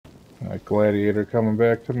That gladiator coming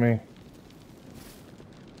back to me.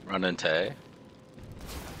 Run into A.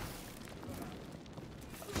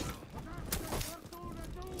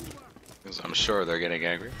 Because I'm sure they're getting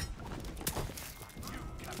angry.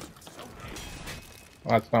 Oh,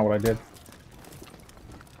 that's not what I did.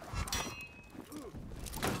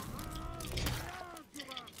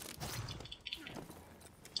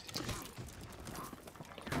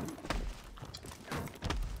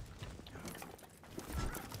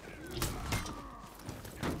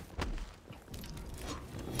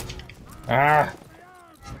 Ah!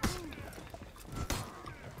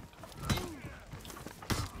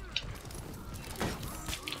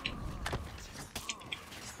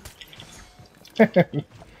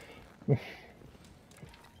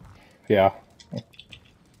 Yeah.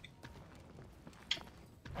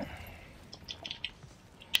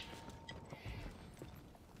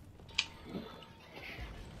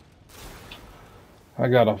 I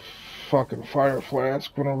got a fucking fire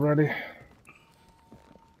flask when I'm ready.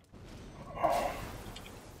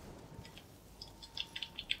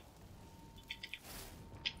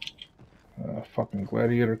 Fucking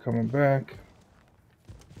gladiator coming back.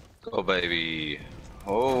 Go, baby.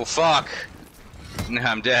 Oh, fuck. Now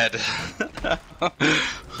I'm dead. Okay.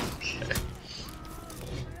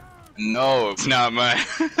 No, it's not mine.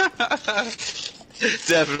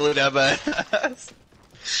 Definitely not mine.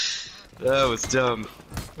 That was dumb.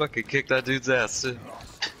 Fucking kick that dude's ass, too.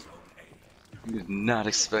 You did not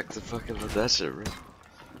expect to fucking let that shit rip.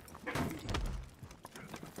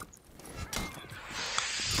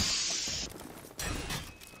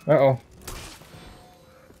 Uh-oh.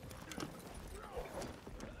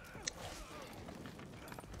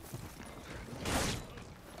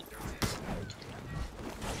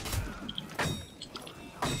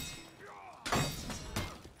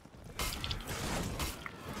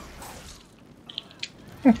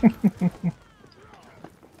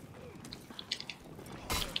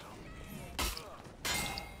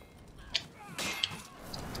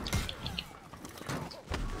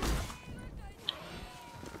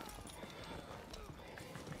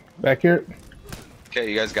 Back here? Okay,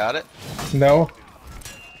 you guys got it? No.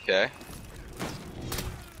 Okay.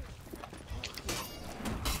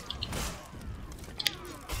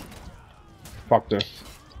 Fuck this.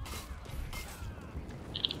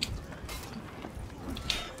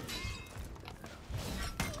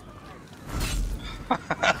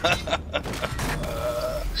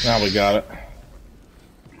 Now we got it.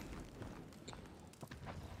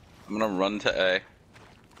 I'm gonna run to A.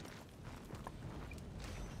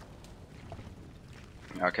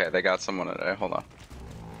 Okay, they got someone at A. Hold on.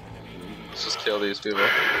 Let's just kill these people.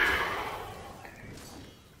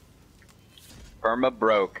 Perma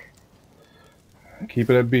broke.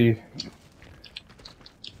 Keep it at B.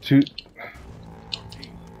 Two.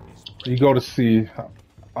 You go to C.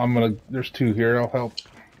 I'm gonna. There's two here. I'll help.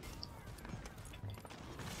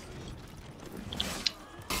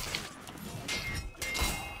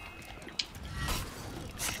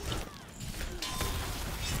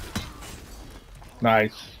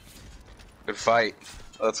 Nice. Good fight.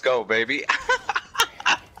 Let's go, baby.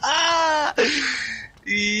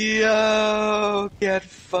 Yo, get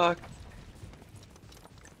fucked.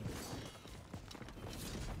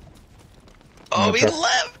 Oh, he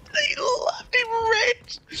left. He left. He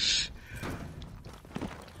raged.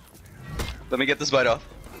 Let me get this bite off.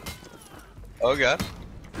 Oh god.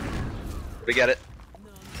 We get it.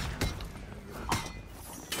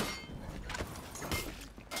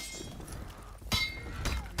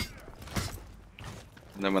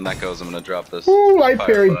 And then when that goes, I'm gonna drop this. Ooh, light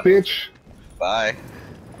parry, bitch. Bye.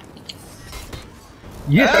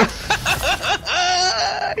 Yes.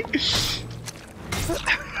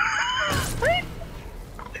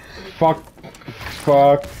 Fuck.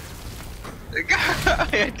 Fuck.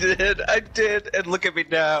 I did, and look at me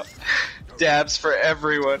now. Dabs for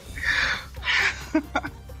everyone.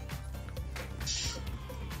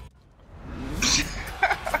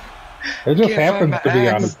 It just happens to be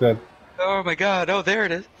honest then. Oh my god, oh there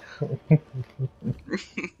it is.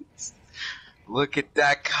 Look at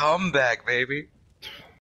that comeback, baby.